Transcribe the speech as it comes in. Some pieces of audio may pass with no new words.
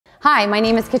Hi, my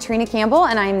name is Katrina Campbell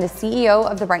and I'm the CEO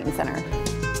of the Brighton Center.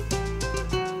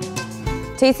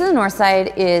 Taste of the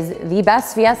Northside is the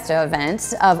best Fiesta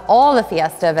event of all the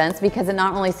Fiesta events because it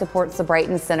not only supports the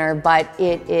Brighton Center, but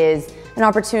it is an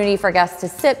opportunity for guests to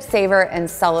sip, savor, and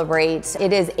celebrate.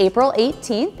 It is April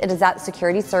 18th. It is at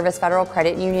Security Service Federal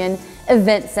Credit Union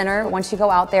Event Center. Once you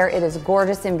go out there, it is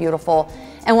gorgeous and beautiful.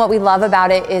 And what we love about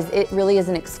it is it really is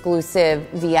an exclusive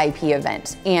VIP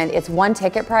event. And it's one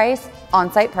ticket price,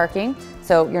 on-site parking.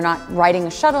 So you're not riding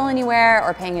a shuttle anywhere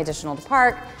or paying additional to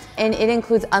park. And it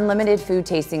includes unlimited food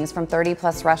tastings from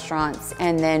 30+ restaurants.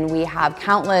 And then we have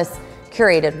countless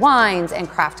curated wines and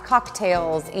craft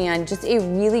cocktails and just a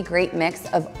really great mix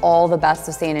of all the best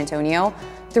of San Antonio.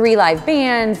 3 live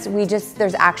bands,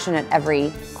 there's action at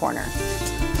every corner.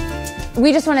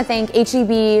 We just want to thank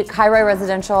HEB, Kairai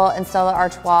Residential, and Stella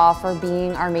Artois for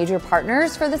being our major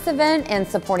partners for this event and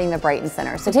supporting the Brighton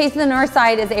Center. So Taste of the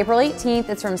Northside is April 18th.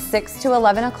 It's from 6 to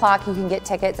 11 o'clock. You can get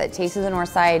tickets at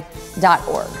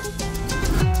tasteofthenorthside.org.